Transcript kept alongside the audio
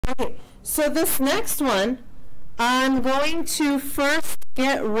Okay, so this next one, I'm going to first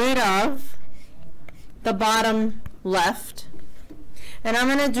get rid of the bottom left, and I'm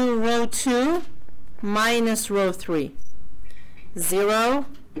going to do row 2 minus row 3. 0,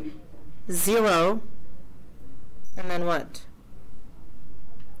 0, and then what?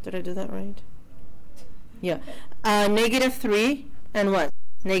 Did I do that right? Yeah. Negative 3, and what?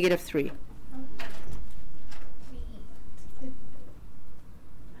 Negative 3.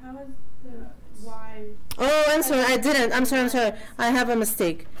 How is the y? Oh, I'm sorry, I didn't. I'm sorry. I have a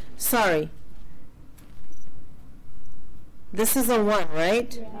mistake. Sorry. This is a 1,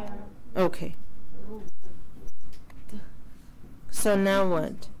 right? Yeah. Okay. So now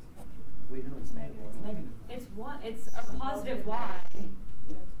what? Wait, no, it's negative. It's one. It's a positive y.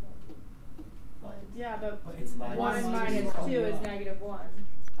 Yeah, but It's 1 minus 2 is negative 1.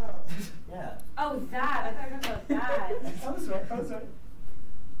 Oh. Yeah. Oh, that. I thought you were talking about that. I was right.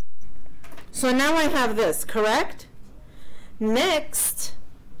 So now I have this, correct? Next,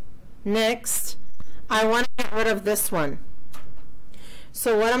 I want to get rid of this one.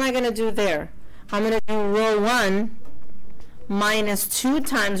 So what am I going to do there? I'm going to do row 1 minus 2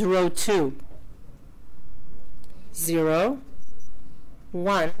 times row 2. 0,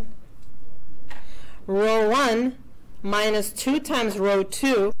 1. Row 1 minus 2 times row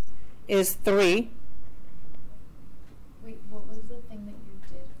 2 is 3. Wait, what was the thing that you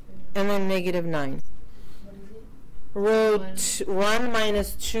did for And then negative 9. what is it? Row 1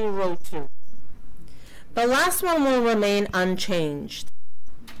 minus 2 row 2. The last one will remain unchanged.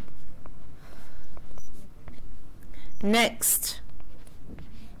 Next,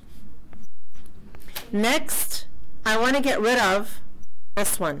 I want to get rid of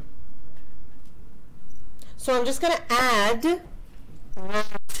this one. So I'm just going to add row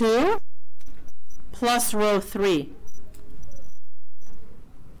 2 plus row 3.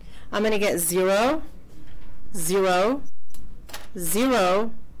 I'm going to get 0, 0,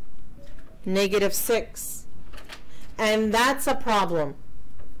 0, negative 6. And that's a problem.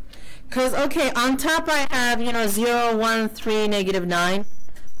 Because, okay, on top I have, 0, 1, 3, negative 9,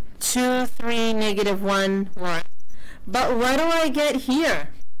 2, 3, negative 1, 1. But what do I get here?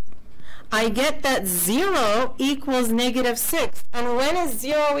 I get that 0 equals negative 6. And when is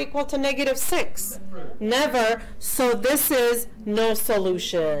 0 equal to negative 6? Never. So this is no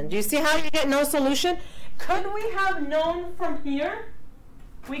solution. Do you see how you get no solution? Could we have known from here?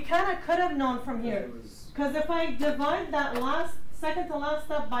 We kind of could have known from here. Because if I divide that second to last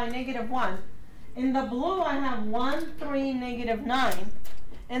step by negative 1, in the blue I have 1, 3, negative 9.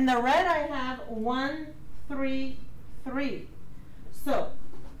 In the red I have 1, 3, 3. So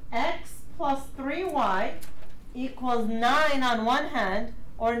x plus 3y equals 9 on one hand,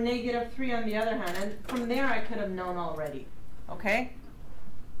 or negative 3 on the other hand. And from there I could have known already. Okay?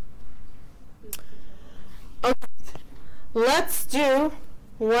 Okay. Let's do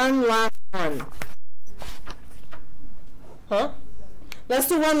one last one. Let's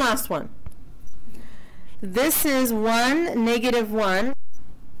do one last one. This is 1, negative 1,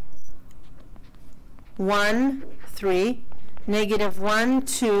 1, 3, negative 1,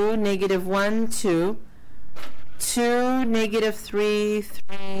 2, negative 1, 2, 2, negative 3,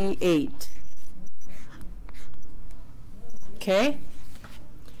 3, 8. Okay?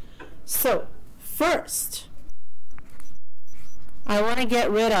 So, first, I want to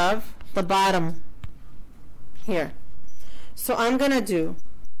get rid of the bottom here. So I'm going to do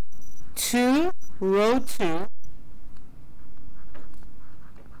 2 row 2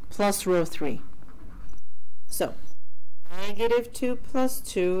 plus row 3. So negative 2 plus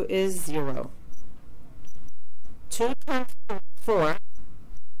 2 is 0. 2 times 4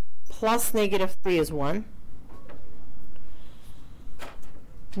 plus negative 3 is 1.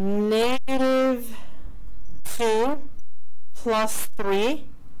 Negative 2 plus 3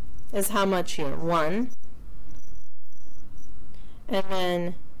 is how much here? 1. And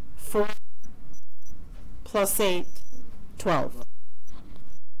then 4 plus 8, 12.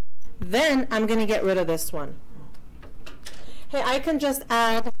 Then I'm going to get rid of this one. Hey, I can just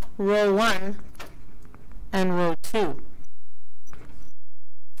add row 1 and row 2.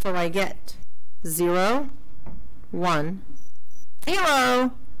 So I get 0, 1,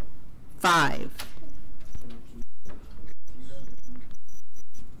 0, 5.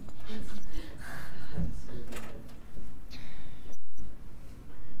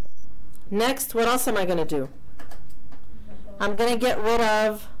 Next, what else am I going to do? I'm going to get rid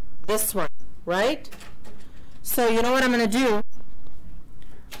of this one, right? So you know what I'm going to do?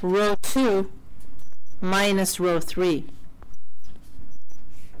 Row 2 minus row 3.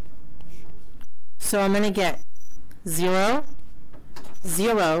 So I'm going to get 0,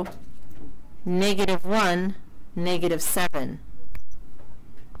 0, negative 1, negative 7.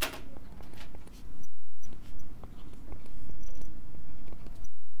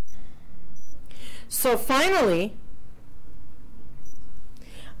 So finally,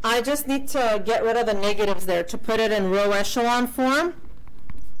 I just need to get rid of the negatives there to put it in row echelon form.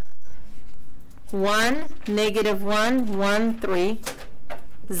 1, negative 1, 1, 3,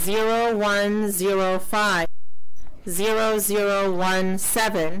 0, 1, 0, 5, 0, 0, 1,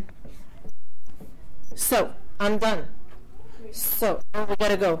 7. So, I'm done. So, we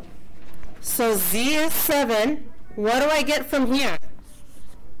gotta go. So, Z is 7. What do I get from here?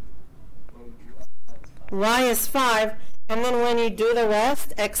 Y is 5. And then when you do the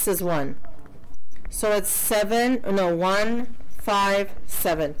rest, X is 1. So, it's 7, no, 1, 5,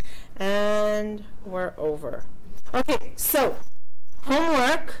 7. And we're over. Okay, so,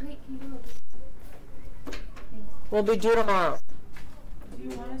 homework Wait, can you go? will be due tomorrow. Do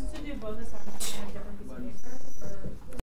you want us to do both assignments in a different